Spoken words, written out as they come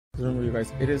Remember, you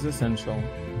guys, it is essential.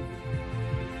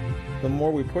 The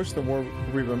more we push, the more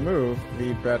we remove,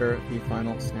 the better the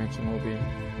final snatching will be.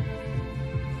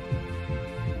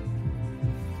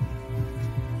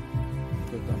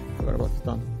 Good thumb. Forgot about the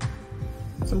thumb.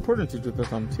 It's important to do the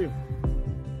thumb too.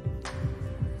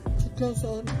 Too close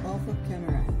off of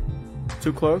camera.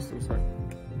 Too close? I'm sorry.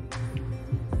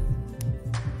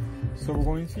 So we're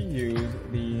going to use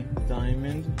the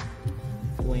diamond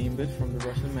flame bit from the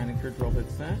Russian manicure drill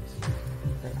bit set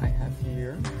that I have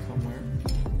here somewhere.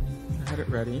 I had it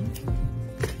ready.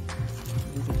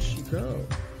 Where did she go?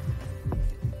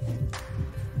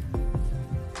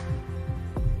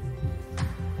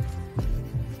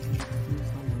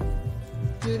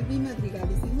 Kirby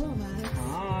Madrigalísimo, Max.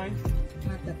 Hi.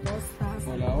 Marta Costa.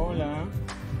 Hola, hola.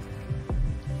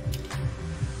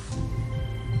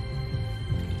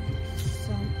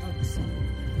 Some oxen.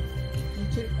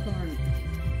 Nature corn.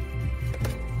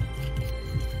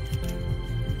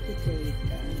 Okay,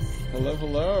 guys. Hello,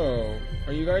 hello.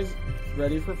 Are you guys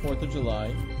ready for 4th of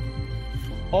July?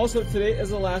 Also, today is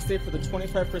the last day for the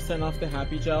 25% off the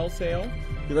Happy Gel sale.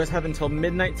 You guys have until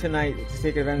midnight tonight to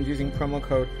take advantage using promo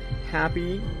code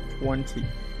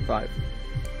HAPPY25.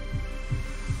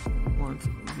 Want to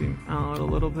zoom out a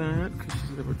little bit because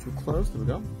she's a little too close. There we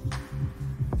go.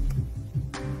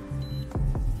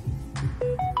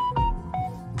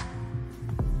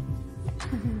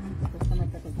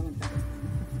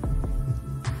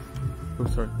 Oh,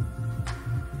 sorry.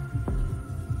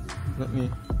 Let me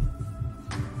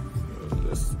move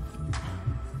this.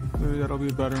 Maybe that'll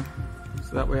be better.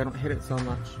 So that way I don't hit it so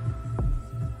much.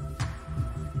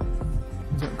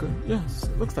 Is that good? Yes,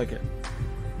 it looks like it.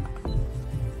 So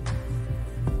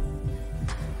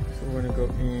we're gonna go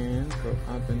in, go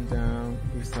up and down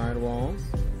these side walls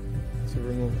to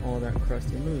remove all that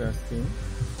crusty molesty.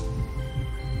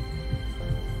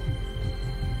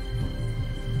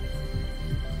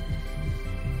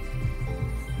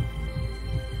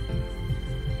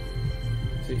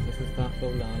 Sí, esa está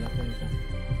doblada la punta.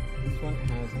 This one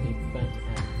has a bent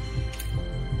edge.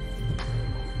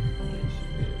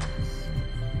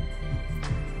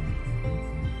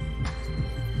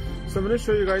 So I'm going to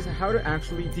show you guys how to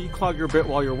actually declog your bit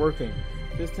while you're working.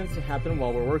 This tends to happen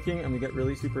while we're working and we get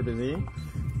really super busy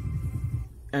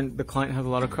and the client has a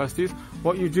lot of crusties.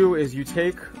 What you do is you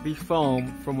take the foam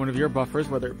from one of your buffers,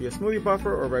 whether it be a smoothie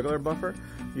buffer or a regular buffer,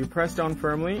 you press down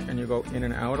firmly and you go in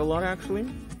and out a lot actually.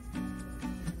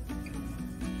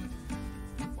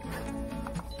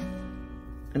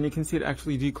 And you can see it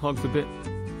actually declogs the bit.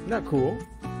 Isn't that cool?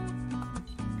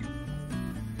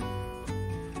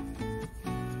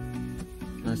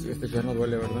 Así este ya no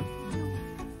duele, ¿verdad?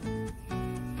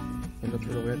 El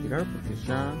otro lo voy a tirar porque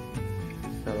ya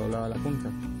está doblada la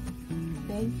punta.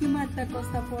 Thank you, Marta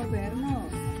Costa, por vernos.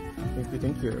 Thank you,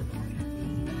 thank you.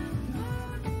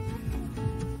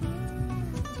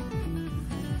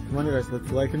 Come on, you guys,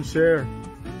 let's like and share.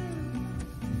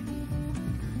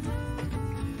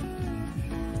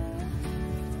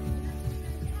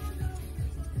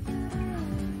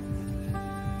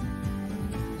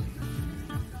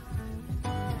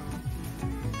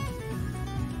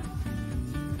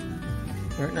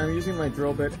 Right now I'm using my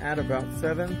drill bit at about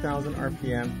 7,000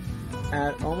 RPM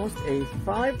at almost a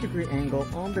 5-degree angle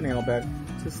on the nail bed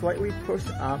to slightly push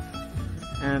up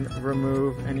and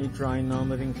remove any dry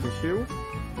non-living tissue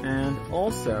and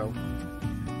also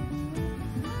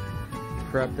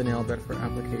prep the nail bed for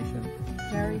application.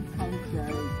 Jerry, call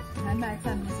Jerry. Hi, Max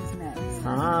and Mrs. Max.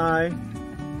 Hi.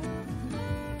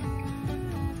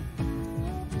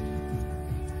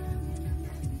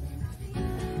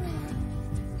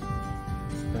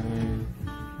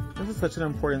 This is such an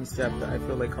important step that I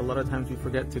feel like a lot of times we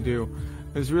forget to do,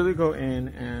 is really go in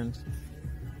and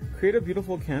create a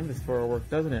beautiful canvas for our work,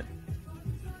 doesn't it?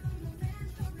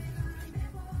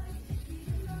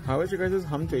 How is your guys'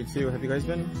 hump day too? Have you guys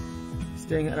been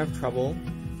staying out of trouble?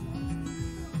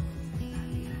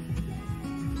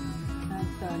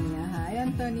 Antonia. Hi,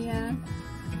 Antonia.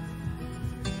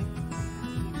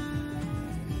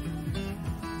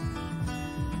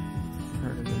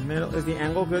 In the middle. Is the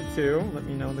angle good too? Let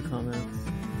me know in the comments.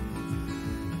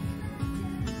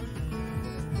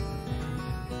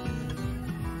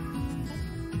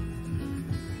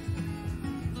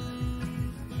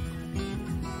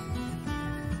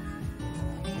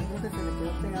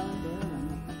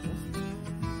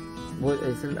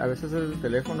 A veces el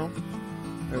teléfono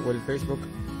o el Facebook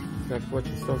se fue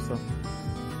chistoso.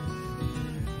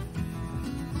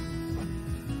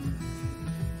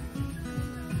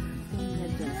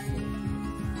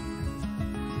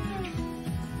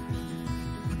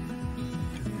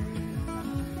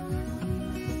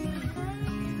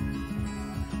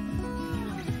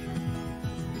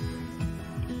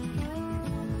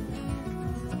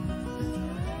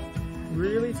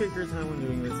 Really take your time when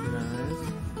doing this, you guys.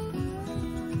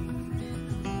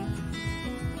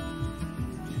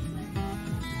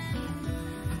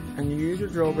 And you use your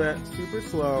drill bit super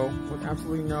slow with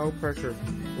absolutely no pressure.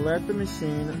 Let the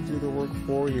machine do the work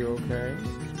for you, okay?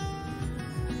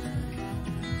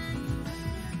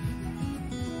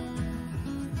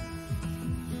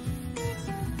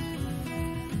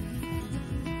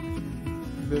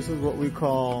 This is what we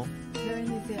call... I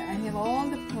have all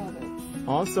the products.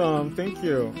 Awesome, thank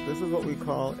you. This is what we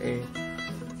call a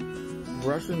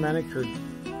Russian manicure.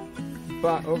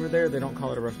 But over there, they don't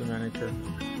call it a Russian manicure.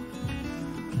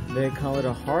 They call it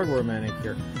a hardware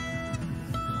manicure.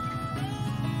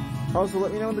 Also,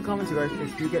 let me know in the comments, you guys,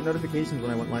 if you get notifications when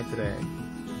I went live today.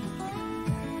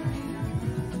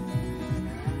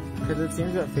 Because it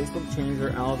seems that Facebook changed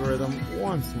their algorithm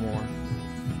once more.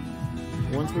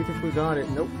 Once we think we got it,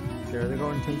 nope. There they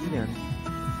go and change again.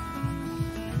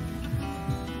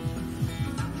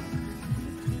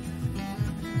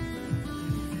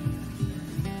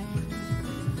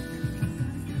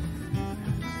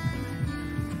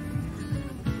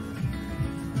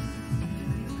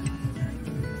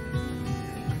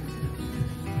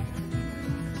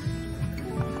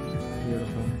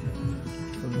 Beautiful.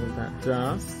 Remove that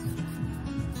dust.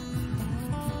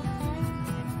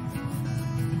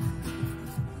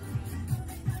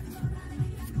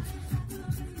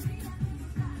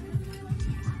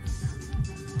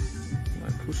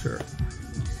 Pusher.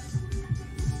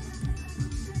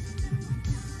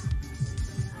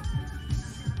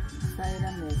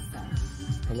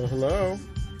 Hello, hello.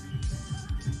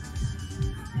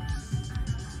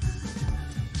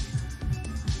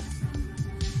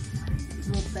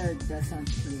 Super doesn't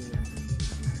feel.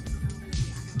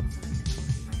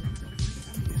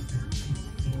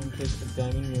 And take the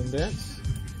diamond moon bits.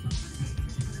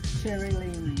 Cherry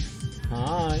Lane.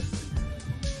 Hi.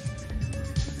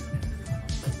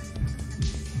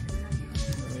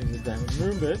 Diamond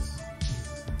moon bits.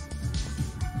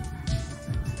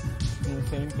 And the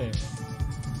same thing.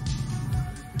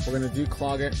 We're going to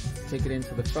declog it, take it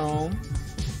into the foam.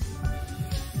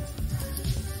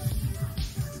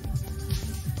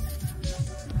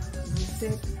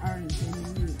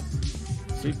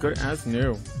 See, good as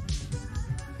new.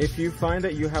 If you find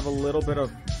that you have a little bit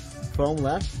of foam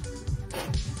left,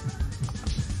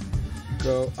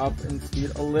 go up in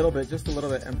speed a little bit, just a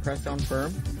little bit, and press down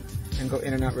firm. And go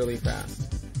in and out really fast,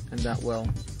 and that will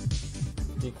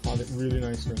declog it really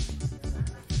nicely.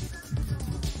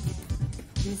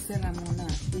 Mr. Ramona,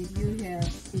 if you have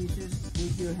issues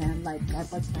with your hand like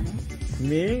carpal tunnel?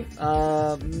 Me?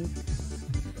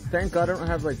 Thank God I don't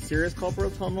have like serious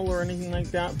carpal tunnel or anything like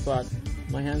that, but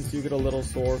my hands do get a little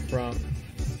sore from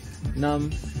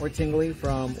numb or tingly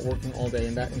from working all day,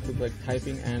 and that includes like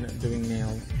typing and doing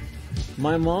nails.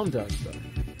 My mom does though.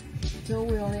 Joe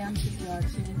Williams is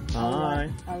watching. Hi.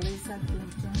 Alisa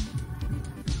Clinton.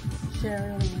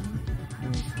 Sherilyn.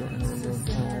 I'm going to remove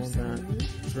all that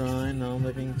dry,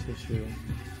 non-living tissue.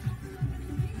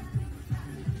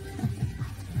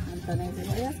 Antonio,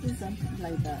 why asking something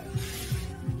like that?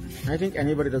 I think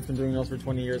anybody that's been doing nails for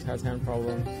 20 years has hand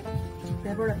problems.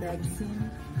 Deborah Bexing.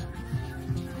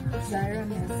 Zaira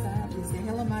Mesa. We say,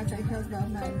 hello, March. I tell about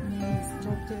my name is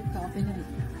Dr. Coffin.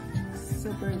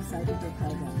 Super excited to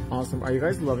tell them. Awesome. Are you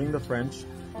guys loving the French?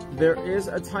 There is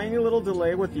a tiny little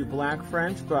delay with the black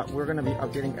French, but we're going to be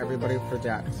updating everybody for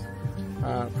that.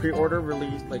 Pre-order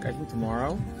released, like, I think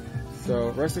tomorrow. So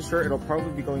rest assured, it'll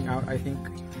probably be going out, I think,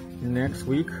 next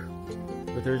week.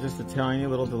 But there's just a tiny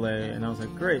little delay, and I was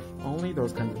like, great. Only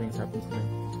those kinds of things happen to me.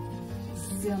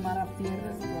 Xiomara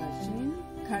Pierre is watching.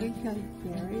 Karen Kelly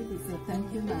Perry, we say,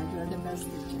 thank you, Matt. You're the best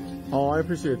teacher. Oh, I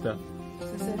appreciate that.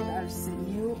 She said,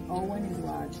 Arsenio Owen is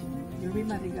watching. Yuri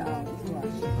Madrigal is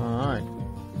watching. Alright.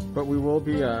 But we will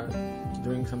be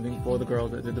doing something for the girls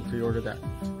that did the pre-order that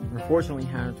unfortunately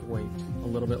had to wait a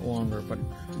little bit longer, but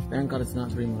thank God it's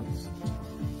not 3 months.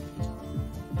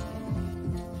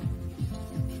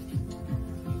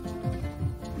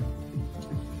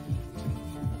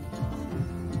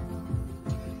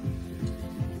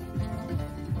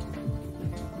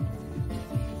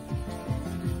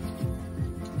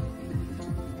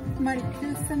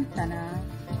 Maricruz Santana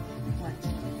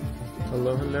watching.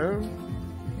 Hello, hello.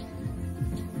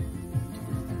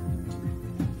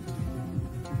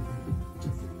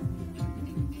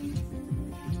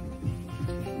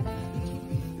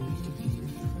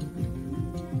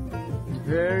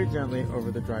 Very gently over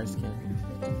the dry skin.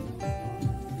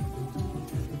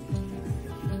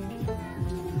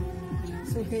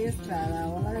 Soy Estrada,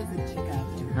 hola desde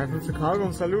Chicago. Hi from Chicago,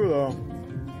 un saludo.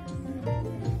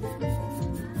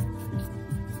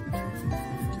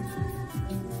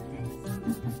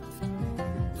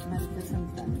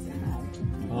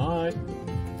 Alright.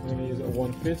 I'm going to use a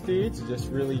 150 to just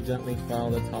really gently file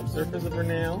the top surface of her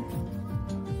nail.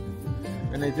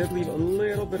 And I did leave a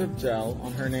little bit of gel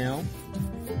on her nail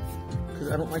because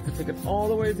I don't like to take it all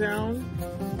the way down.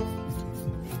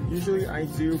 Usually I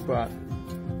do, but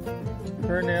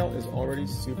her nail is already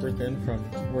super thin from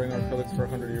wearing acrylics for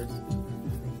 100 years.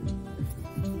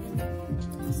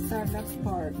 Start next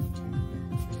part.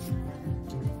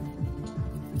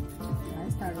 I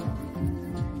started.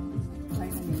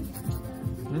 Like me.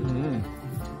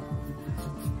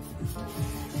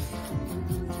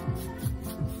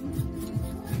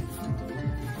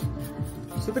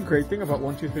 So the great thing about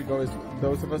 1, 2, 3 Go is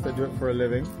those of us that do it for a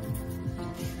living,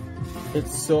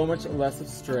 it's so much less of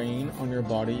strain on your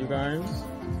body, you guys.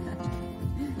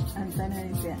 I'm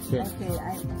gonna say, okay,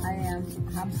 I am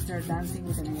hamster dancing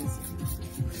with the music.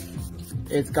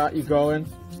 It's got you going.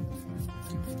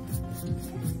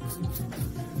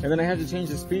 And then I had to change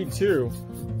the speed too,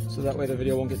 so that way the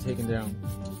video won't get taken down.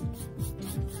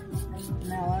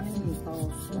 Melanie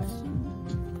calls watching.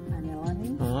 Hi,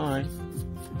 Melanie. Hi.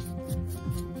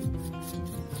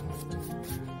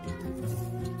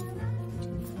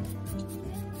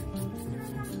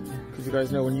 Because you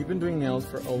guys know, when you've been doing nails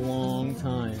for a long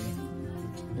time,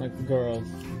 like the girls,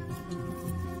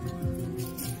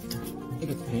 it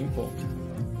gets painful.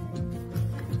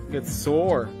 It gets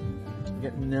sore. You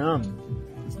get numb.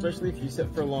 Especially if you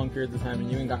sit for long periods of time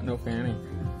and you ain't got no fanning.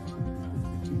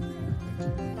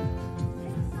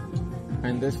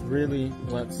 And this really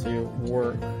lets you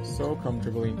work so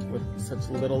comfortably with such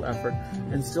little effort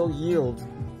and still yield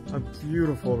a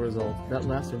beautiful result that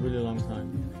lasts a really long time.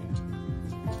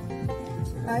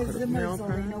 Hi,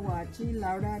 Marcelino Wachi,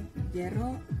 Laura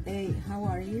Guerro. Hey, how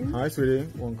are you? Hi, sweetie.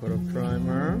 1 coat of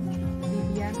primer.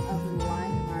 Vivian of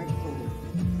Line Marco.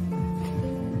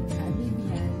 Hi,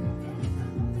 Vivian.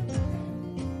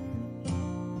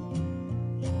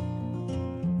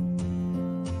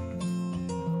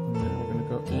 And then we're going to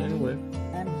go in with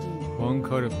MG. 1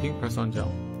 coat of pink press-on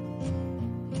gel.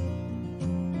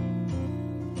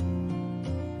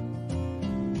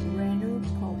 Renu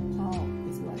Kopal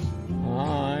is watching.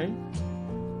 Hi.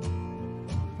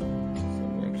 So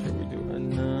make sure we do a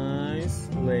nice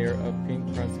layer of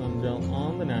pink press-on gel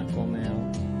on the natural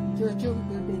nail. Jojo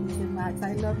Good Babies and Max.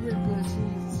 I love your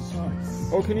Gucci shorts.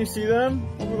 Oh, can you see them?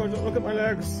 Oh my god, look at my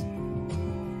legs.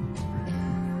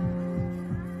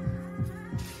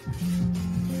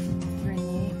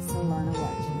 Renee Solana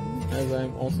watching. As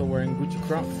I'm also wearing Gucci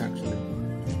Crocs, actually.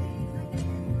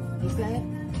 Is that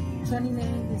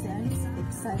 29 designs?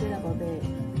 Excited about the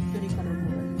 30 color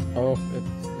color. Oh,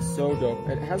 it's so dope.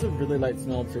 It has a really light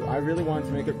smell too. I really wanted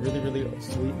to make it really, really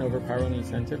sweet and overpoweringly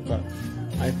scented, but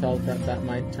I felt that that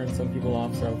might turn some people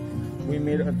off, so we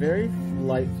made a very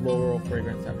light floral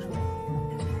fragrance actually.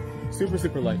 Super,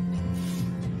 super light.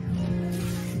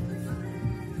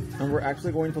 And we're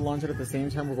actually going to launch it at the same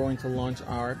time we're going to launch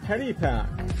our Pedi Pack,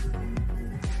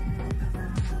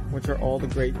 which are all the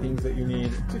great things that you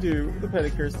need to do the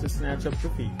pedicures to snatch up the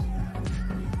feet.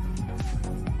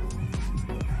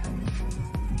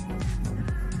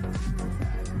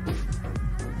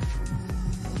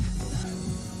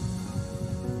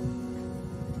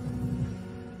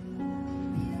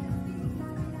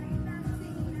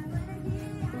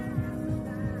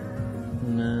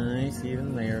 Nice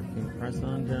even layer of pink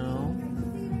press-on gel.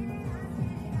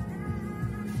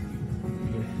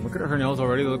 Look at her nails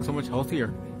already, they look so much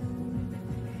healthier.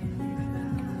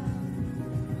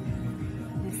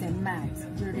 Listen, Max,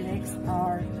 your legs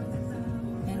are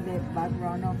in the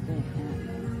background of the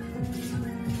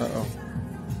hand. Uh-oh.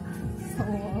 So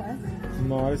what?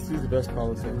 Modesty is the best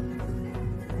policy.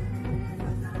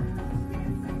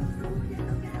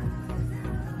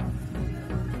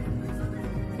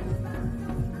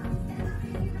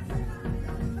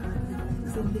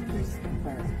 Cindy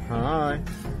Christopher. Hi.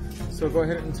 So go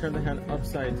ahead and turn the hand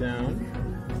upside down.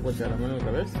 Voltea la mano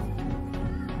otra vez.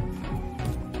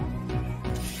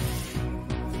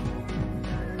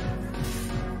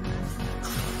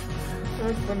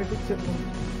 That's funny, the chipmunk.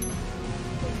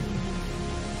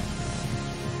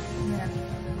 Yeah.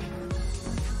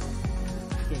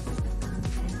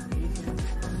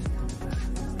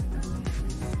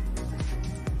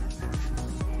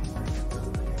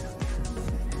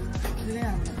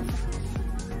 Leon.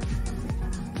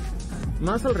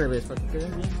 Más al revés, para que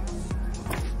queden bien.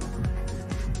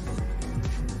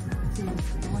 Sí,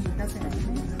 bonitas en el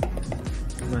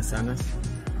Más sanas.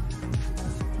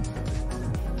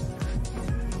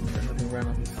 Nothing right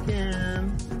off the skin.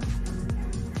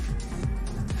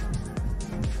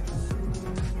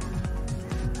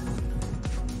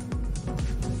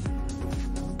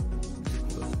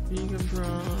 Vegan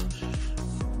bra.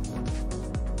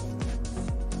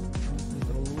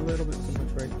 little bit too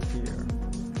much right here.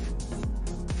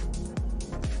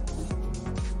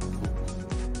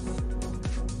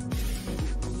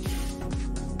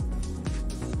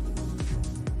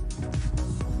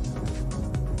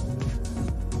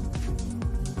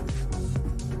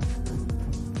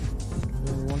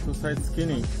 We want the side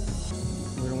skinny.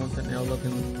 We don't want the nail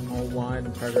looking all wide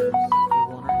and feathers. We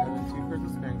want our having 2 pairs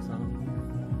of spanks on.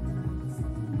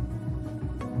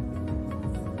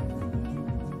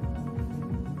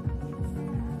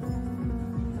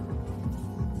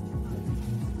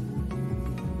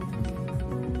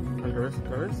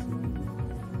 Colors.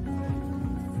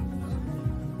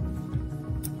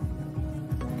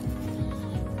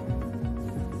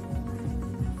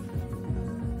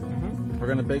 We're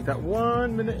gonna bake that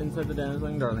 1 minute inside the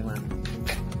dazzling darling lamp.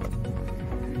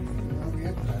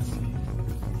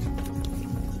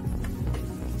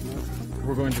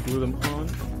 We're going to glue them on.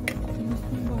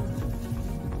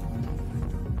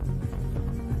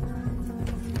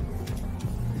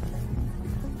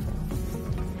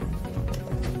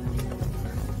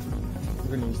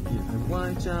 We're going to use the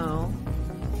white gel.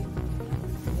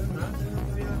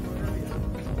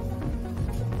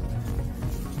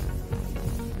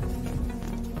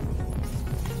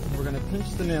 We're going to pinch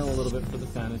the nail a little bit for the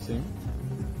fantasy.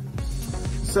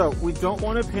 So we don't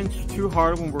want to pinch too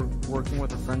hard when we're working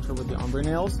with the French or with the ombre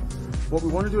nails. What we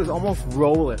want to do is almost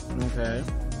roll it, okay?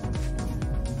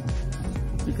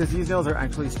 Because these nails are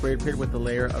actually spray painted with the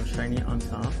layer of shiny on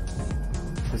top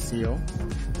to seal.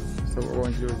 So what we're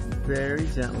going to do is very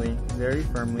gently, very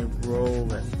firmly roll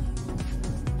it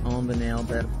on the nail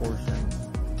bed portion.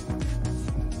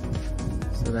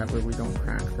 So that way we don't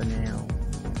crack the nail.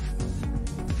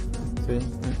 See?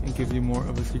 It gives you more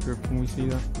of a secret. Can we see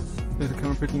that? Is the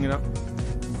camera picking it up?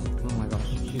 Oh my gosh,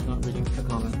 she's not reading the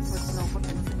comments.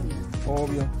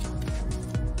 Obvio.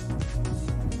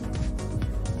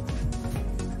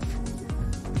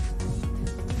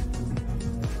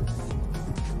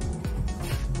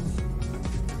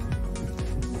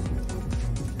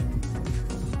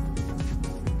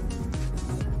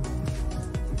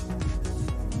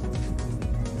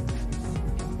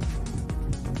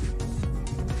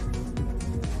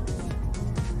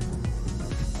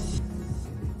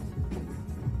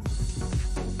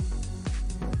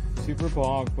 Super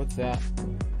bog, what's that?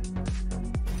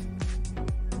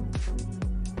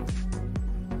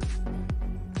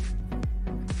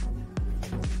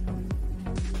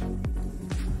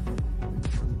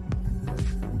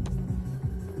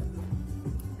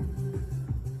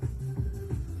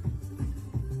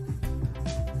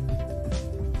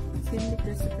 Cindy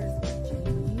Christopher's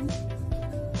watching.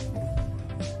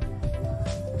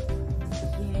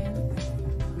 Again,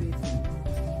 breathing.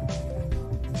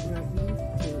 Ravi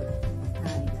to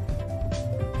hide.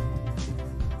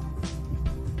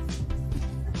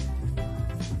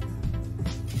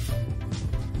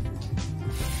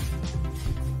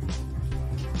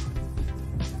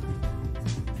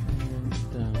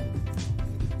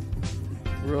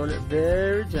 Roll it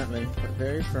very gently, but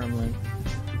very firmly.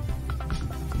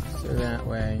 So that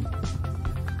way,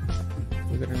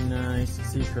 we get a nice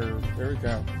C curve. There we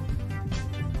go.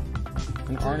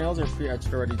 And our nails are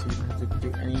pre-etched already, so you don't have to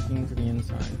do anything to the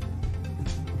inside.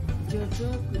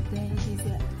 Jojo, good day. He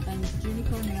said, and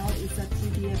unicorn nail is a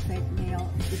 3D effect nail.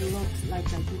 It looks like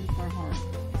a unicorn heart.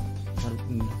 I have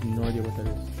no idea what that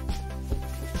is.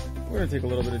 We're gonna take a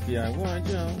little bit of DIY,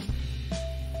 Joe.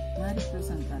 Maricruz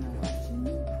Santana watching.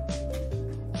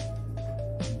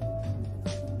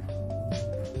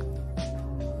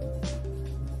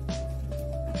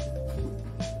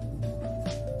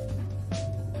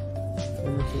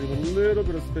 Remember to leave a little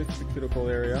bit of space for the cuticle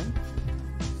area,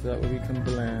 so that way we can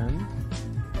blend.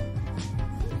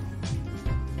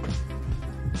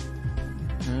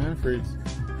 And freeze.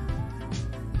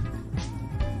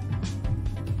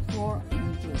 4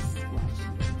 inches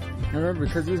watching. And remember,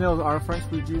 because these nails are French,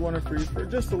 we do want to freeze for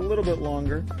just a little bit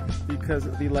longer because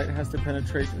the light has to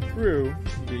penetrate through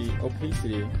the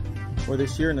opacity or the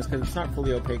sheerness, because it's not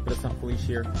fully opaque, but it's not fully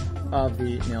sheer, of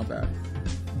the nail bed.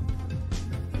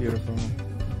 Beautiful.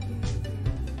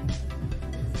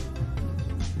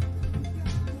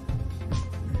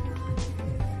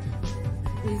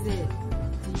 Is it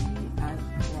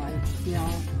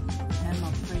DIY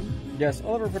hammer free? Yes,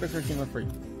 all of our products are HEMA free.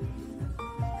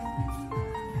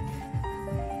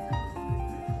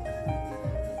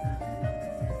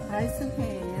 Parece que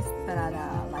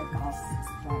Estrada like us,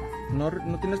 Estrada.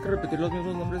 No tienes que repetir los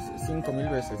mismos nombres 5000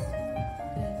 veces.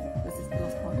 Pues es que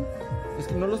los pone. Es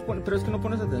que no los pones, pero es que no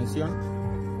pones atención.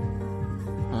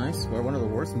 I swear, one of the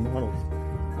worst models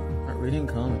at reading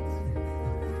comments.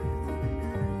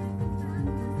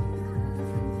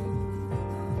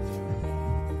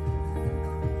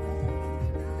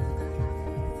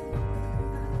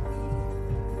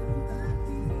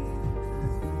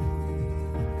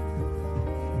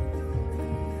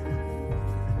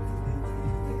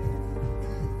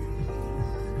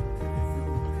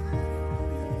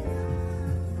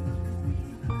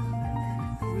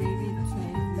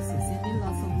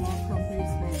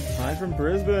 from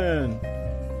Brisbane.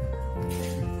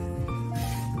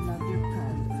 Love your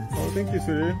product. Oh, thank you,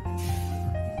 sweetie.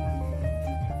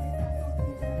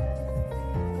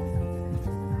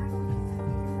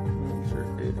 Make sure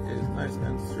it is nice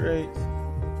and straight.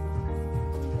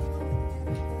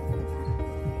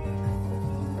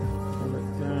 Pull it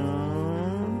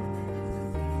down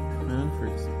and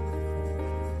freeze.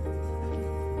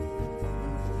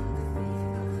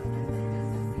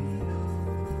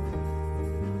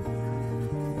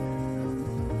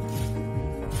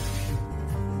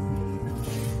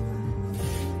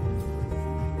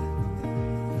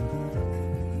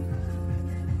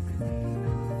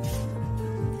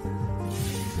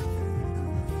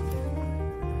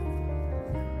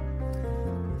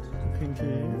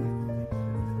 Pinky.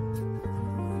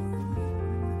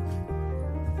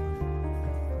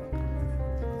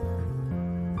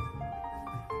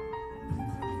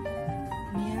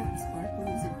 Mia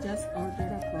Sparkles just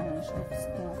ordered a bunch of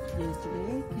stuff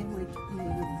yesterday. Can't wait to play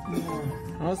with more.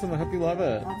 Awesome, I hope you love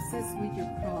it. Obsessed with your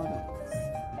products.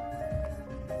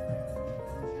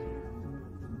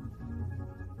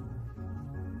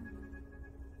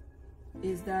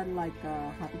 Is that like a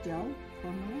happy gel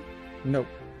formula? Nope,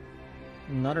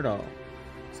 not at all.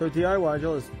 So DIY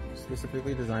gel is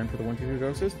specifically designed for the 1, 2, 3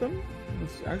 Go system.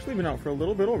 It's actually been out for a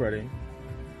little bit already.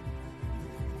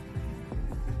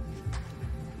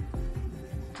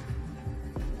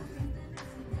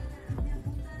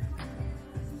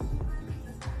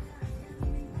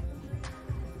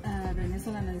 Renee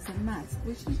Solana said, Max,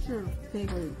 which is your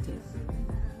favorite tip?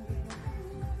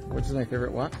 Which is my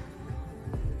favorite what?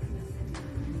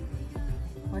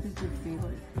 What is your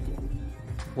favorite tip?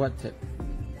 What tip?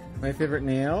 My favorite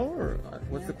nail? Or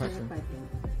what's the Nail question? tip, I think.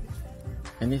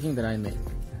 Anything that I make.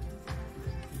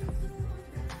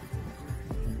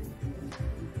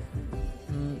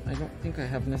 I don't think I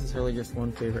have necessarily just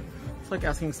one favorite. It's like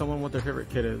asking someone what their favorite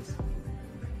kid is.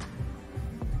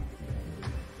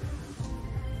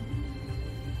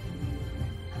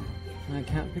 I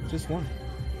can't pick just one.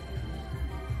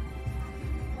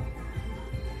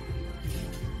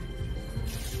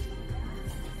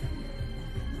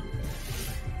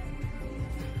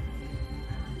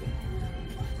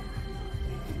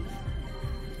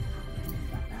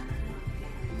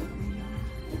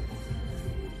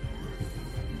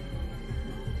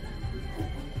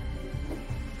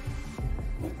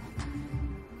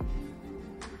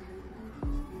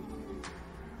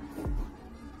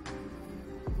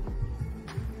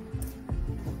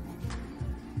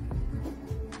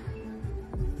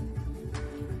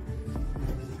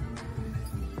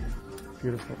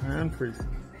 Beautiful and pretty.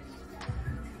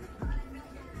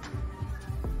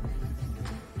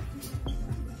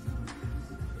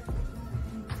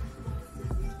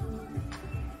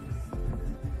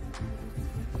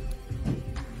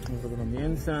 A little bit on the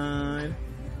inside.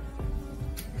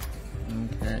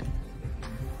 Okay.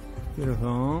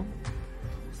 Beautiful.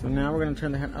 So now we're going to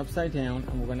turn the hat upside down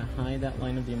and we're going to hide that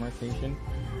line of demarcation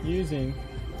using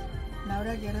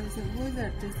Laura Guerra dice, who is the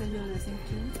artist that you're listening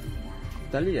to?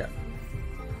 Talia.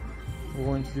 We're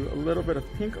going to do a little bit of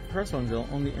pink press-on gel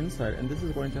on the inside, and this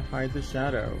is going to hide the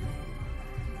shadow.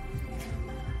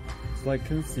 It's like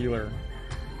concealer.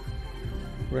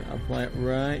 We're going to apply it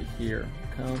right here.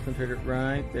 Concentrate it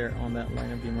right there on that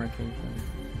line of demarcation.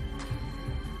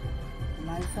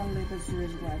 Liza Lopez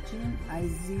is watching.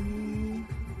 IZ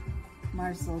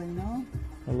Marcelino.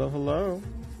 Hello, hello.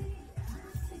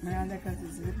 Miranda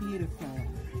Casas is beautiful.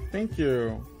 Thank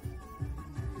you.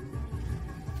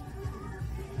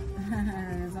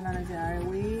 Are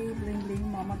we bling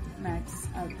bling Mama Max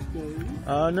out today?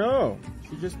 No.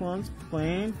 She just wants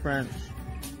plain French.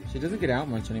 She doesn't get out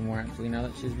much anymore, actually, now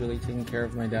that she's really taking care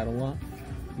of my dad a lot.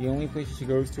 The only place she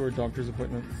goes to are doctor's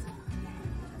appointments.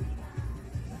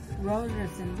 Rose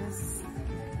Resendez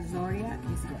Zoria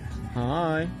is watching.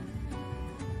 Hi.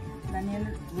 Daniel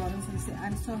Robinson says,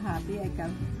 I'm so happy I got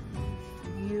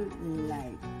you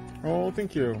live. Oh,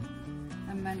 thank you.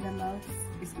 Amanda Love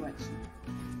is watching.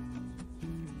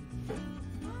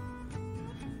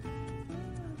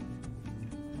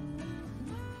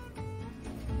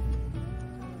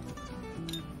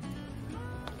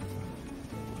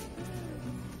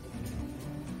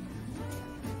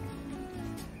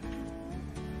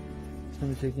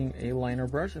 I'm taking a liner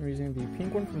brush. I'm using the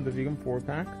pink one from the Vegan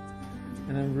 4-pack.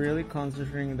 And I'm really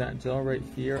concentrating that gel right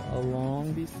here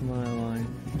along the smile line.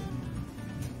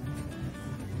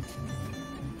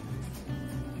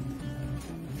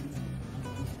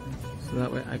 So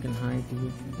that way I can hide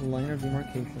the line of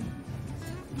demarcation.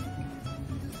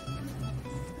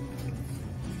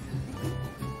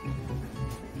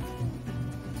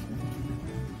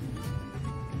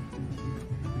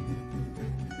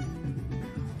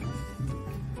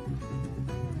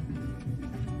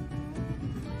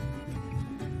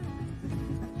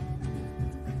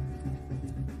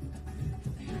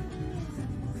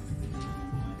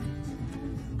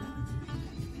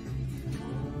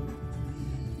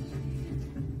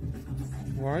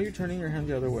 Why are you turning your hand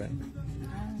the other way?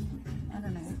 I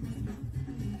don't know.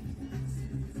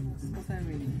 Suppose I'm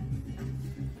reading.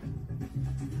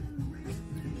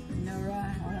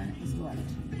 Nora, Holland is what?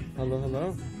 Hello,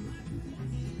 hello.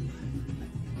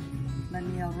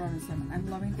 Danielle Robinson, I'm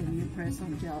loving the new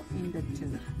press-on gel in the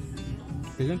tube.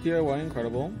 Isn't DIY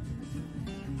incredible?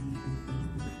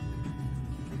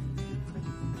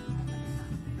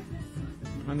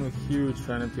 I'm a huge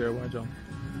fan of DIY gel.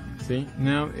 See,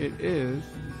 now it is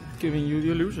giving you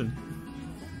the illusion.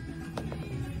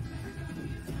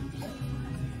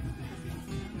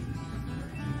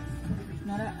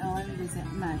 Nora Ellen is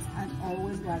Max. I'm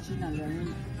always watching and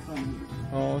learning from you.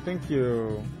 Oh, thank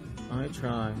you. I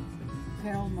try.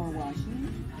 Carol Moore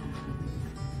watching.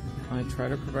 I try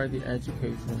to provide the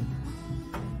education.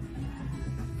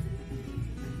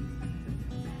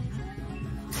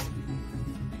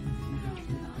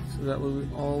 So that way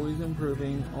we're always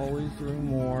improving, always doing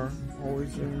more,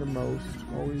 always doing the most,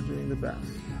 always doing the best.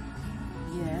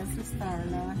 Yes,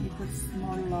 Starla. He puts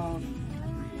more love.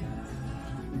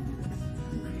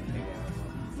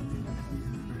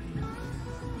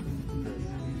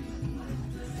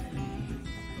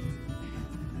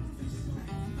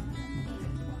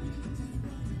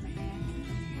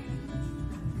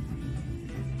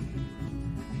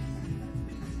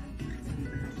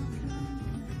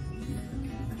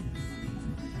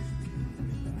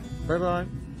 Bye-bye.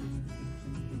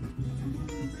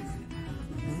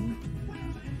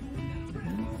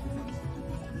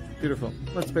 Beautiful.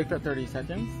 Let's bake that 30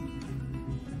 seconds.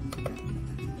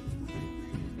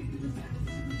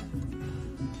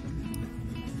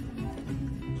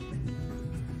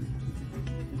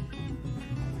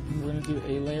 We're going to do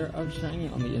a layer of shiny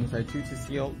on the inside too to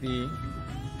seal the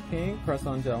pink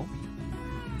press-on gel.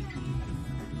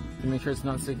 To make sure it's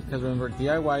not sticky, because remember,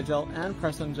 DIY gel and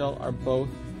press-on gel are both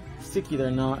sticky.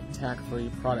 They're not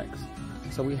tack-free products.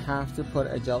 So we have to put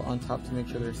a gel on top to make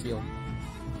sure they're sealed.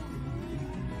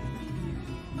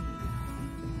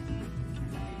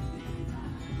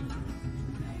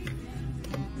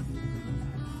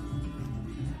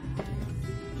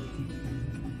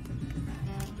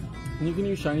 And you can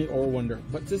use Shiny or Wonder.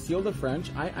 But to seal the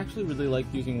French, I actually really like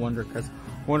using Wonder, because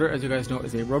Wonder, as you guys know,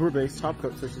 is a rubber-based top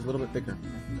coat, so she's a little bit thicker.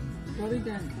 What we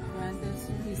done?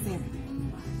 He said,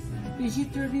 is she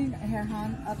turning her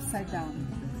hand upside down?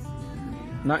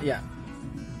 Not yet.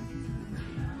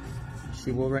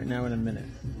 She will right now in a minute.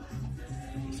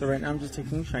 So right now I'm just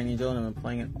taking Shiny gel and I'm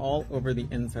applying it all over the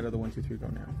inside of the 1, 2, 3 go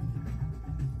now.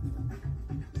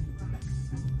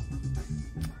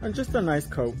 And just a nice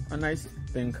coat, a nice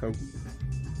thin coat,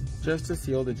 just to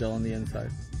seal the gel on the inside.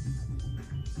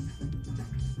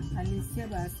 Alicia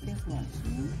Vasquez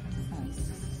watching.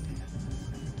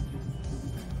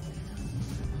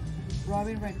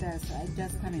 Robin Redes, I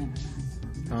just come in.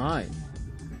 Hi.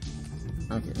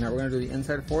 Okay, now we're going to do the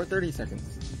inside for 30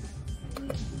 seconds.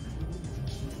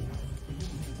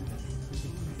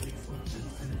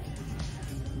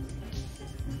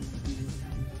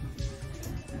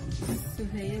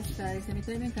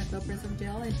 Me encantó Press-on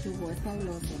Gel, el tubo es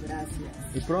fabuloso,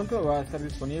 gracias. Y pronto va a estar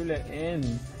disponible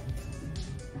en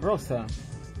rosa.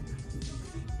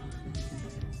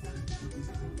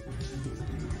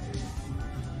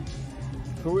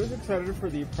 Who is excited for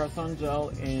the Press-on Gel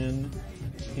in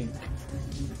pink?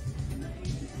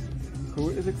 Who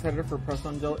is excited for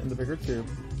Press-on Gel in the bigger tube?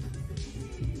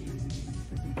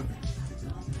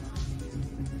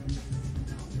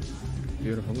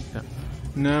 Beautiful, look at that.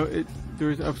 Now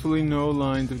there's absolutely no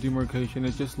lines of demarcation.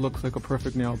 It just looks like a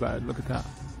perfect nail bed. Look at that.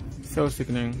 So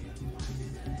sickening.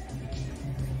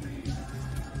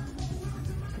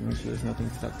 Make sure there's nothing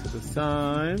stuck to the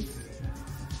sides.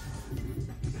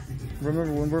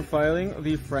 Remember, when we're filing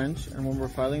the French and when we're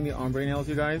filing the ombre nails,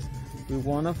 you guys, we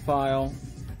want to file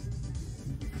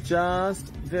just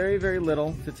very, very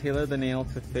little to tailor the nail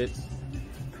to fit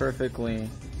perfectly.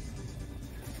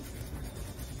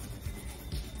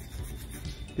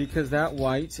 Because that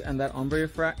white and that ombre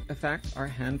effect are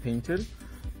hand painted,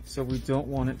 so we don't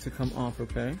want it to come off,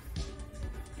 okay?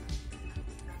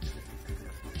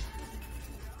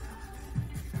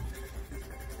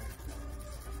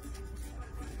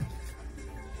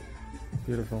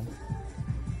 Beautiful.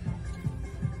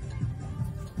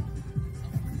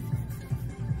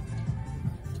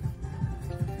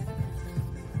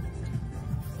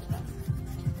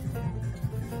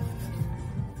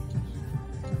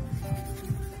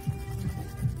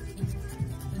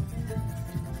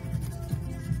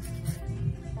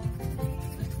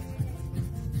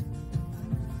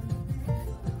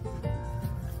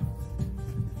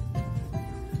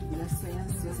 Estoy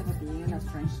ansiosa porque lleguen las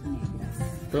French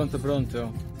negras. Pronto,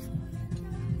 pronto.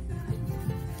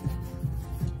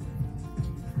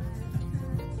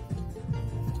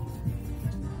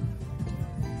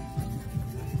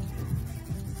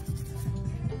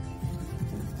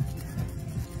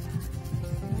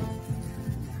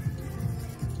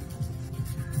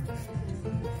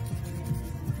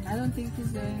 I don't think he's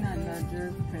doing a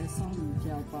larger press-on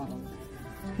gel bottle.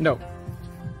 No.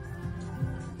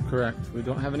 Correct. We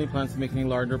don't have any plans to make any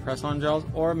larger press-on gels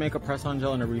or make a press-on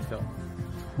gel and a refill.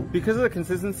 Because of the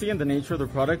consistency and the nature of the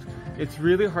product, it's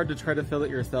really hard to try to fill it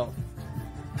yourself.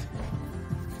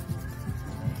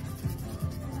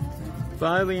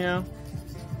 Bye, Lena.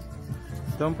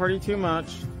 Don't party too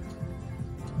much.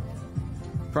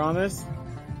 Promise?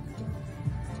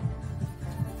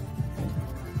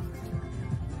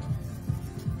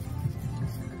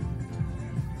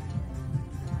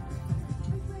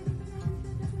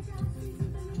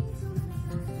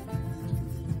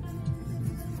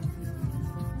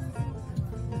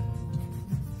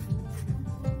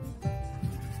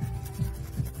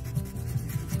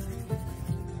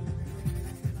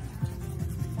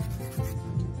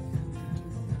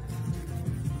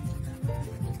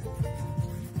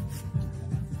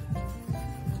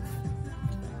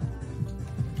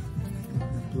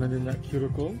 Blend in that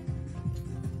cuticle.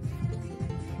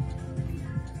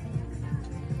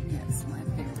 Yes, my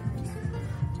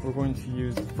favorite. We're going to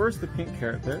use first the pink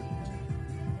carrot bit.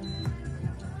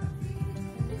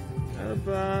 At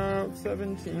about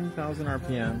 17,000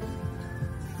 RPM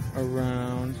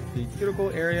around the cuticle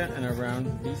area and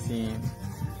around the seam.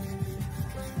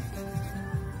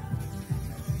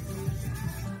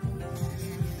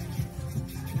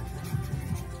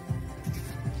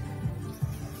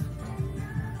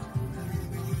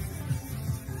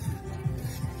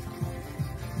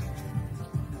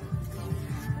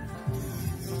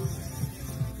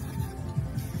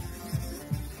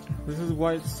 This is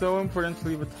why it's so important to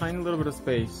leave a tiny little bit of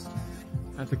space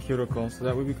at the cuticle so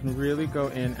that way we can really go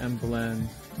in and blend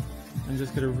and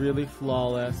just get a really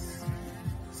flawless,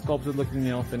 sculpted looking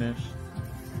nail finish.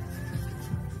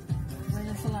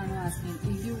 Ryan Solano asking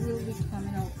if you will be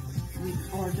coming out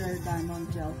with order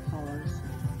diamond gel colors.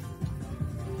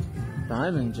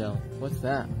 Diamond gel? What's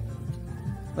that?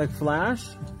 Like flash?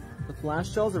 The flash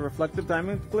gels, the reflective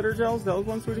diamond glitter gels? Those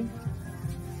ones, sweetie?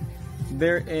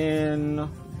 They're in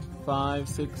 5,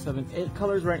 6, 7, 8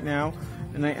 colors right now,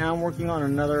 and I am working on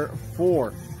another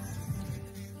 4.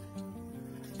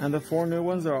 And the 4 new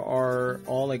ones are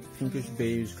all like pinkish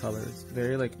beige colors,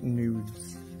 very like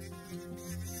nudes.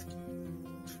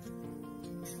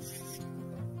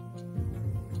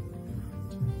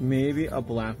 Maybe a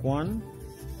black one.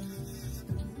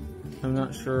 I'm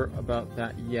not sure about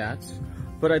that yet,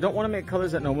 but I don't want to make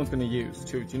colors that no one's going to use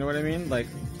too. Do you know what I mean? Like,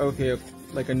 okay,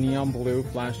 like a neon blue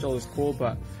flash gel is cool,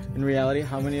 but in reality,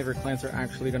 how many of your clients are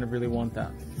actually going to really want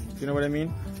that? Do you know what I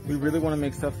mean? We really want to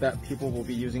make stuff that people will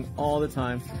be using all the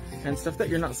time and stuff that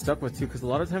you're not stuck with too, because a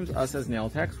lot of times us as nail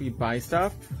techs, we buy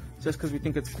stuff just because we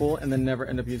think it's cool and then never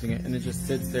end up using it, and it just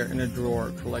sits there in a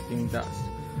drawer collecting dust.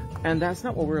 And that's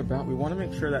not what we're about. We want to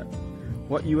make sure that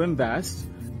what you invest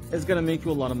is going to make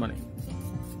you a lot of money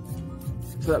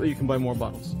so that way you can buy more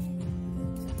bottles.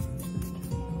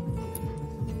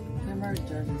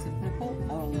 Is it purple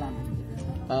or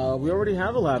lavender? We already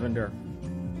have a lavender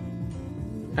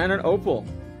and an opal.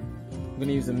 I'm going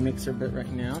to use a mixer bit right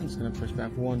now. I'm just going to push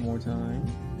back one more time.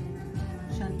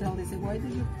 Chantel, is it why do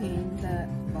you paint the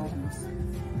bottoms?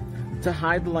 To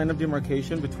hide the line of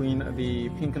demarcation between the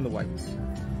pink and the white.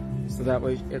 So that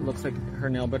way it looks like her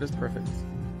nail bed is perfect.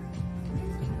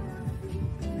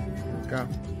 Let's go.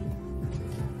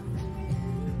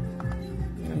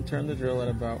 And turn the drill at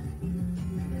about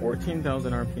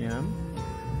 14,000 RPM.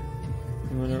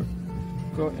 I'm gonna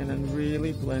go in and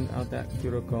really blend out that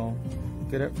cuticle.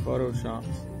 Get it photoshopped.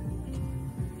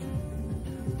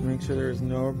 Make sure there is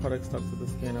no product stuck to the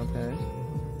skin, okay?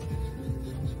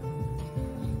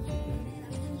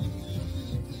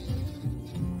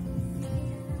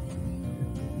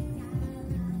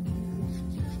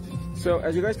 So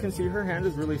as you guys can see, her hand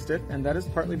is really stiff, and that is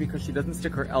partly because she doesn't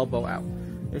stick her elbow out.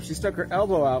 If she stuck her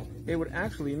elbow out, it would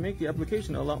actually make the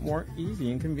application a lot more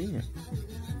easy and convenient.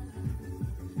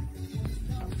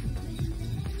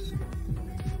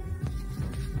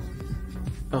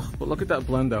 Ugh, but look at that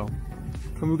blend though.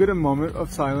 Can we get a moment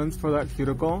of silence for that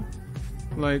cuticle?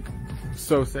 Like,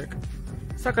 so sick.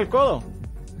 Saca el codo!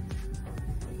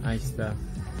 Ahí está.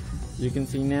 You can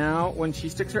see now when she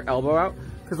sticks her elbow out,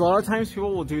 because a lot of times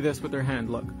people will do this with their hand,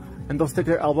 look. And they'll stick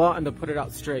their elbow out and they'll put it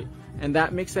out straight. And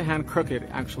that makes the hand crooked,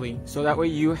 actually. So that way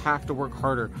you have to work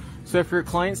harder. So if your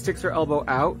client sticks her elbow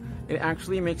out, it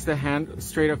actually makes the hand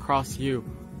straight across you,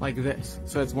 like this.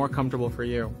 So it's more comfortable for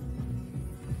you.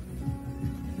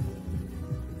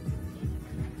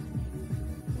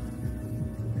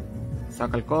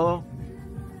 Saca el codo.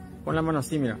 Pon la mano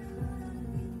así, mira.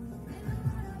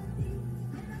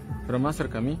 Pero más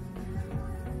cerca a mí.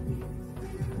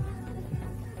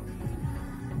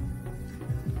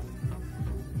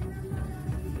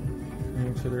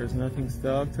 sure there is nothing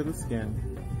stuck to the skin.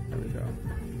 There we go.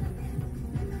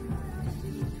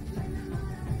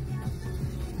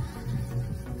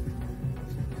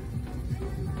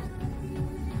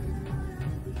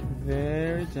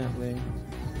 Very gently.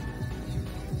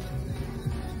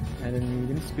 At a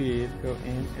medium speed, go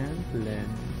in and blend.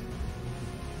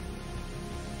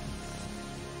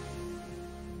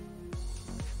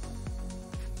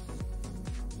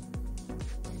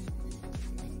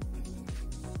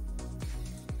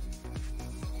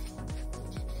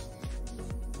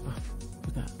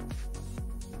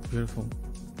 Beautiful.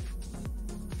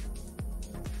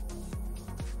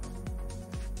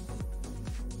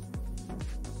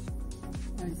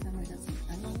 I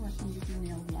love watching you do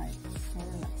nail light. So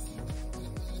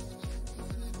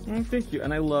relaxing. Thank you,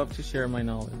 and I love to share my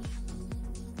knowledge.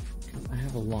 I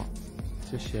have a lot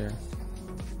to share.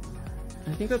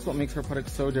 I think that's what makes our product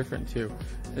so different too,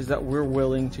 is that we're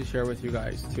willing to share with you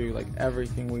guys too, like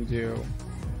everything we do.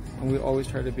 And we always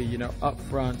try to be, you know,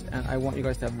 upfront, and I want you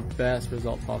guys to have the best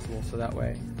result possible, so that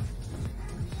way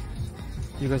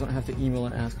you guys don't have to email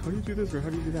and ask, how do you do this or how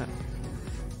do you do that?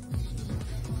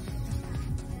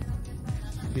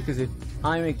 Because if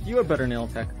I make you a better nail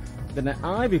tech, then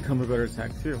I become a better tech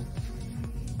too.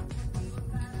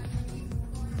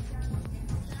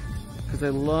 Because I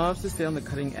love to stay on the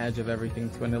cutting edge of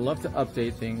everything too, and I love to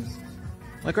update things,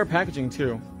 like our packaging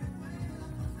too.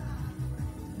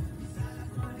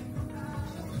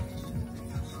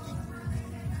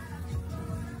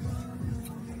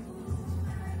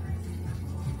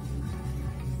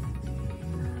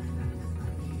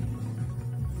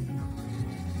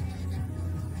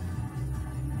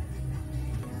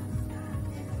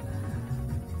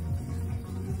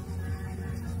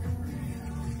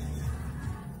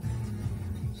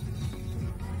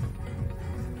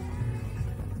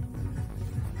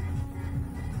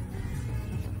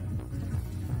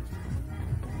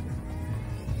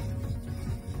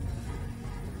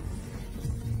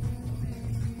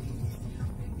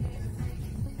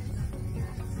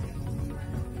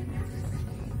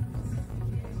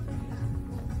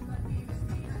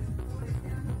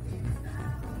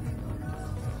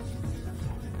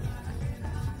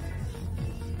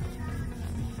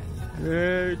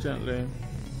 Very gently,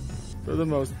 for the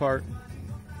most part.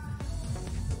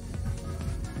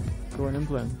 Go in and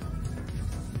blend.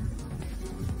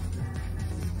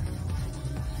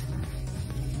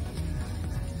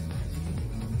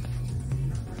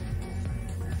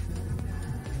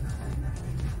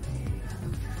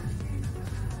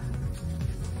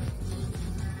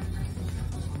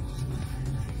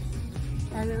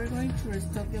 Are they going to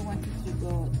restock? They want you to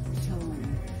go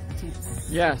to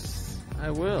tips. Yes, I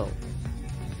will.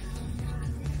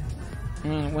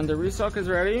 And when the restock is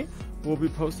ready, we'll be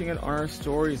posting it on our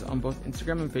stories on both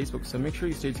Instagram and Facebook, so make sure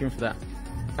you stay tuned for that.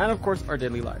 And of course, our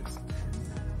daily lives.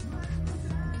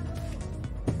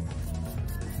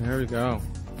 There we go.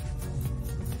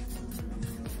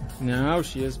 Now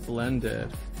she is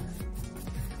blended.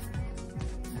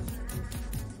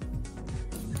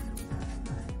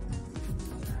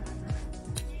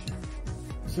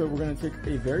 So we're going to take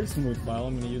a very smooth file.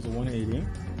 I'm going to use a 180.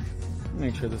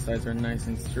 Make sure the sides are nice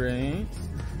and straight.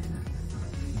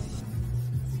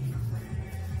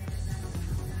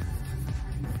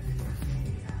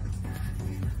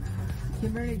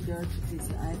 Kimberly George is,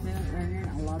 I've been learning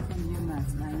a lot from you,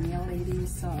 Max. My nail lady is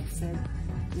so upset,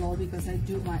 lol, because I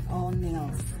do my own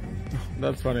nails.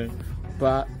 That's funny.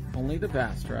 But only the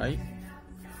best, right?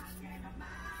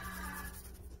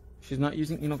 She's not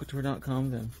using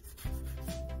enocouture.com then.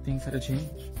 Things had to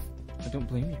change. I don't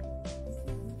blame you.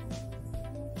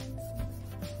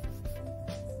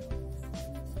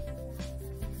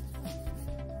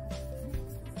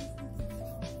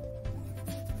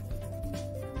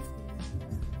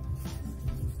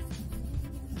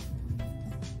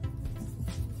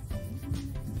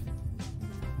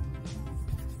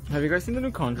 Have you guys seen the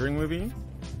new Conjuring movie?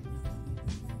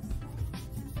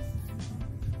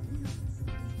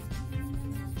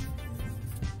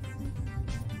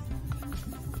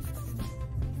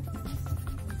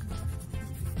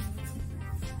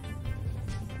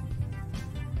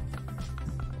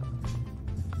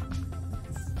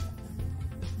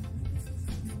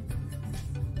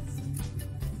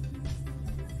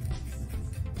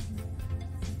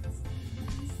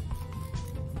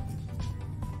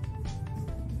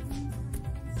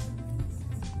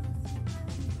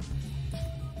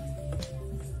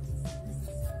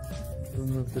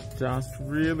 Remove the dust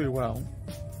really well.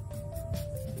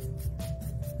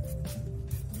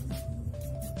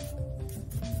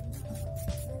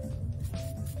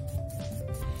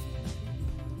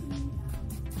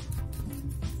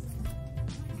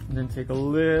 And then take a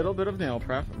little bit of nail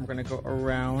prep. We're gonna go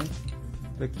around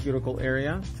the cuticle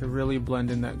area to really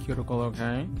blend in that cuticle,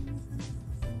 okay?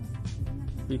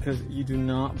 Because you do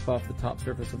not buff the top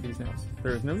surface of these nails.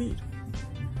 There is no need.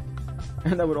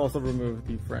 And that would also remove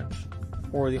the French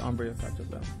or the ombre effect of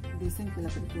them. Dicen que la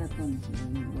película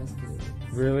Conjuring was good.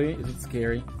 Really? Is it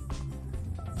scary?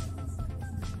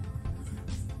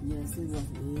 Yes, it was.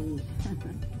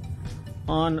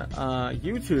 On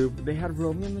YouTube, they had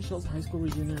Romeo and Michelle's high school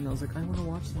reunion, and I was like, I want to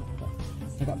watch that, but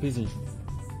I got busy,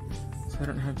 so I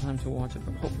don't have time to watch it,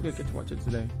 but hopefully I get to watch it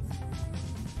today.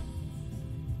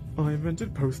 Oh, I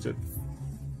invented Post-it.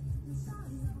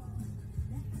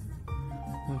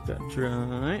 Let that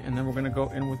dry, and then we're going to go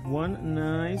in with one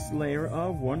nice layer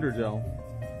of Wonder Gel.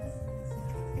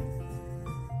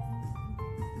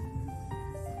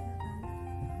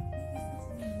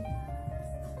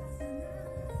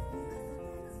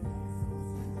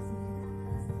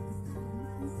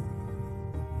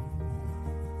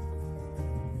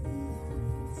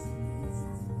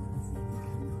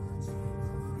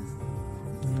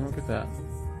 Look at that.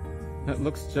 It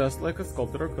looks just like a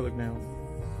sculpted acrylic nail.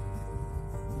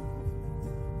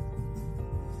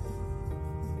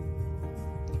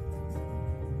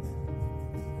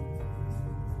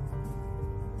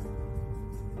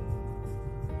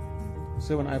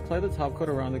 So when I apply the top coat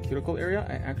around the cuticle area,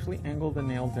 I actually angle the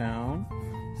nail down,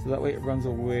 so that way it runs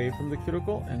away from the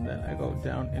cuticle, and then I go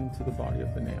down into the body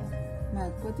of the nail.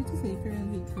 Matt, what did you say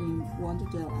difference between Wonder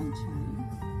Gel and shine?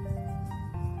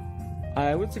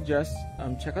 I would suggest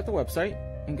check out the website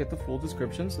and get the full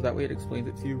description, so that way it explains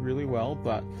it to you really well.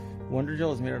 But Wonder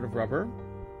Gel is made out of rubber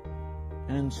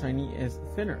and shiny is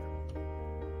thinner.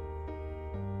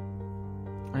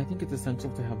 I think it's essential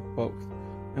to have both,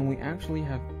 and we actually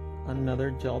have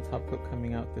another gel top coat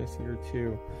coming out this year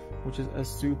too, which is a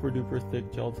super duper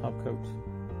thick gel top coat.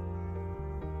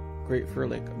 Great for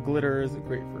like glitters,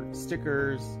 great for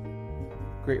stickers,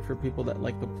 great for people that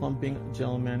like the plumping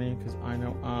gel mani, because I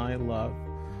know I love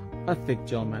a thick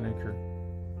gel manicure.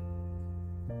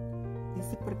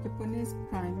 Dice, ¿por qué pones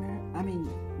primer,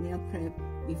 nail prep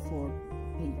before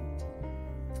paint?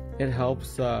 It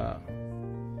helps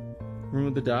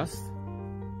remove the dust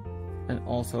and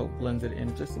also blends it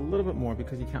in just a little bit more,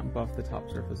 because you can't buff the top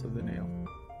surface of the nail.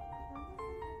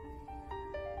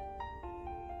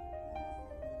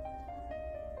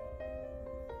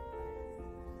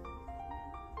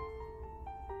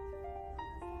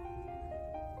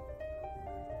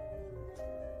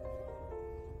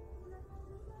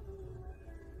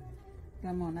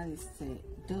 Ramona dice,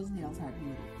 those nails are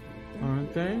beautiful.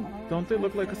 Aren't they? Don't they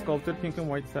look like a sculpted pink and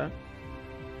white set?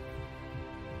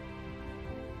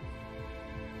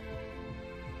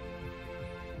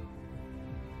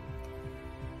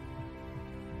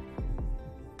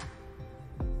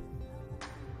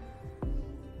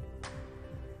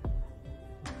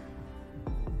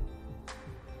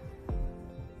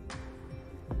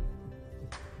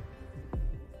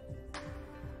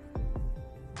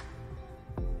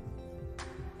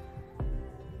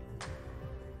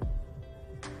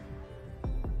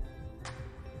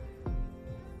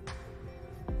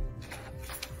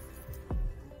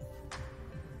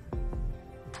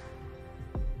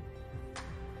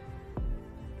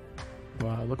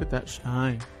 Wow, look at that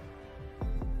shine.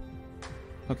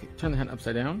 Okay, turn the hand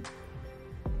upside down.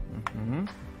 Make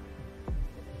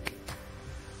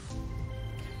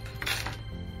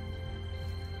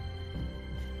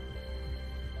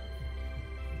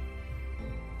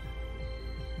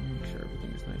sure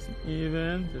everything is nice and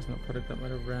even. There's no product that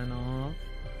might have ran off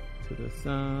to the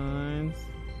sides.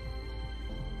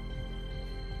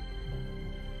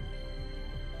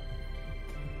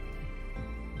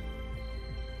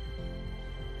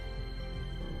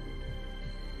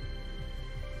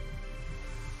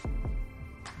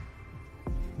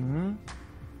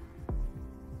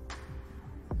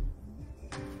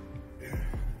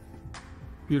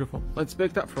 Beautiful. Let's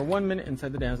bake that for 1 minute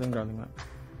inside the dazzling grounding lamp.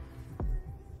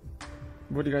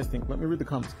 What do you guys think? Let me read the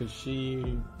comments, because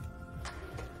she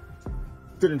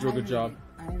didn't do a good job.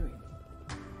 I read.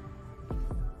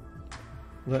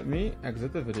 Let me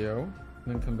exit the video and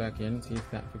then come back in and see if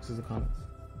that fixes the comments.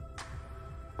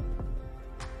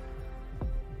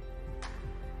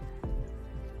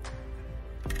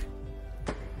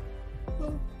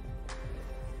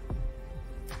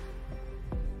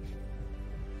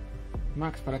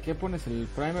 Max, ¿para qué pones el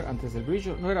primer antes del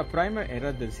brillo? No era primer,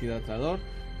 era deshidratador,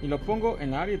 y lo pongo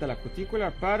en la área de la cutícula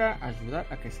para ayudar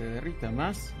a que se derrita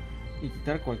más y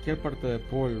quitar cualquier parte de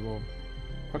polvo.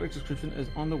 Product description is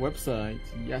on the website.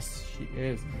 Yes, she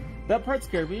is. That part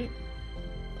scared me.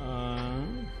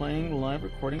 Playing live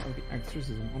recording of The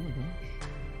Exorcism. Oh my gosh.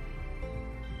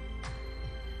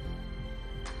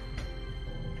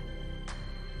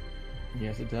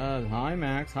 Yes, it does. Hi,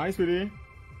 Max. Hi, sweetie.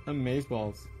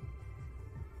 Amazeballs.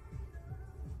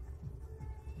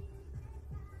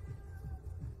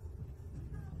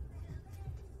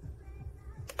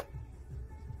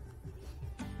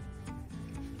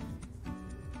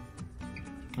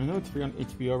 I know it's free on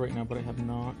HBO right now, but I have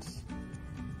not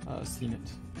seen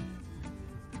it.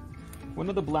 When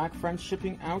are the Black Friends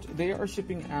shipping out? They are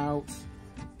shipping out,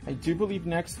 I do believe,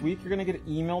 next week. You're going to get an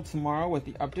email tomorrow with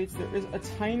the updates. There is a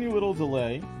tiny little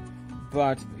delay,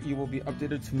 but you will be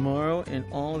updated tomorrow in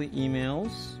all the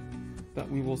emails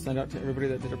that we will send out to everybody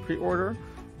that did a pre-order,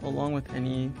 along with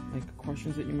any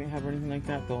questions that you may have or anything like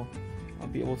that. I'll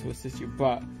be able to assist you,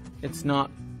 but it's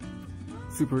not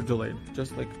super delayed,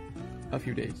 just like a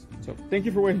few days. So thank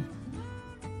you for waiting.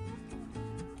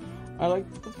 I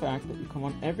like the fact that you come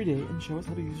on every day and show us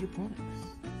how to use your products.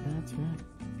 That's right.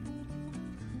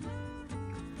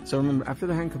 So remember, after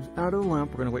the hand comes out of the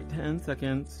lamp, we're going to wait 10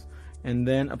 seconds and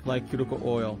then apply cuticle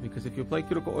oil. Because if you apply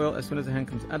cuticle oil as soon as the hand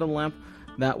comes out of the lamp,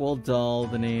 that will dull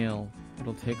the nail.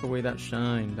 It'll take away that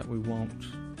shine that we want.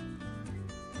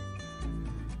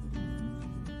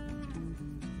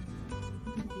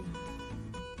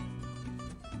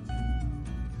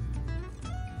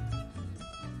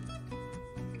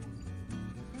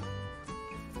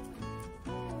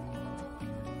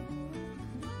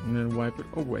 And then wipe it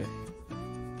away.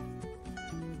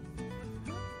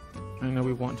 I know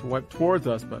we want to wipe towards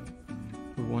us, but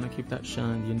we want to keep that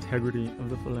shine, the integrity of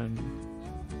the phalange.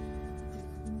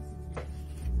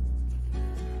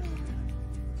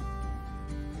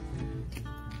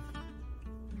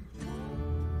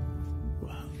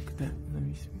 Wow, look at that. Let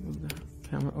me move the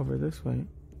camera over this way.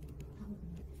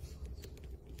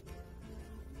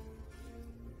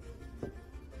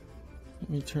 Let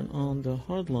me turn on the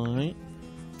hard light.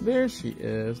 There she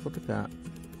is. Look at that.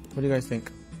 What do you guys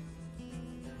think?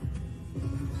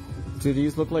 Do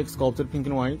these look like sculpted pink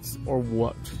and whites or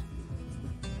what?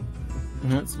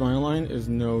 And that smile line is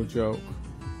no joke.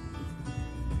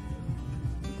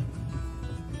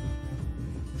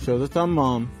 Show the thumb,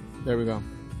 Mom. There we go.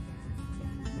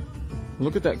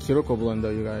 Look at that cuticle blend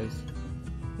though, you guys.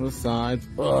 The sides.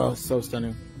 Oh, so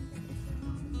stunning.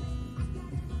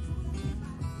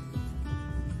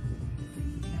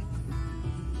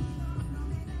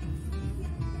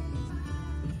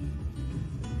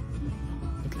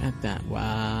 At that.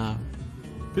 Wow.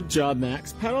 Good job,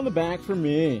 Max. Pat on the back for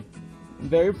me. I'm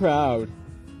very proud.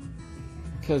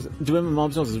 Because doing my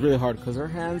mom's nails is really hard because her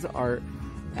hands are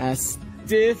as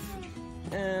stiff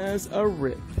as a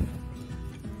rip.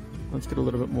 Let's get a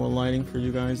little bit more lighting for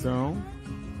you guys though,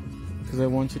 because I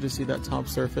want you to see that top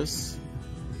surface.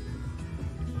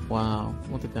 Wow,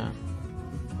 look at that.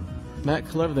 That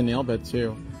color of the nail bed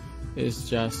too is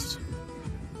just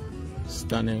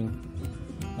stunning.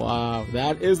 Wow,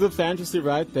 that is the fantasy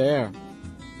right there.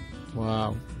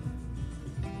 Wow.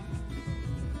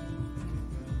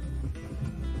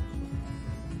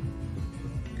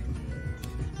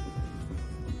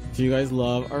 Do you guys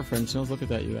love our French nails? Look at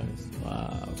that, you guys.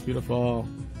 Wow, beautiful.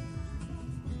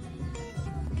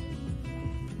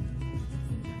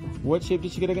 What shape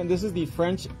did she get again? This is the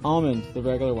French almond, the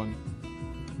regular one.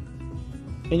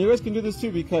 And you guys can do this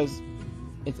too because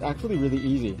it's actually really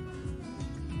easy.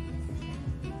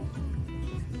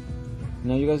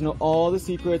 Now you guys know all the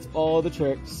secrets, all the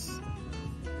tricks.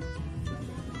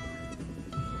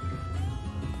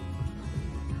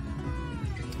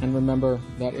 And remember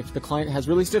that if the client has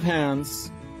really stiff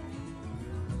hands,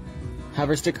 have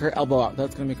her stick her elbow out.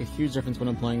 That's going to make a huge difference when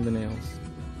applying the nails.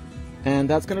 And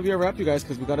that's going to be a wrap, you guys,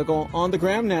 because we got to go on the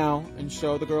gram now and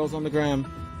show the girls on the gram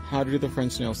how to do the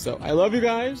French nails. So I love you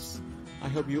guys. I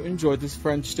hope you enjoyed this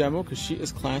French demo because she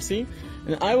is classy.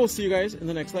 And I will see you guys in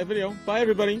the next live video. Bye,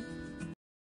 everybody.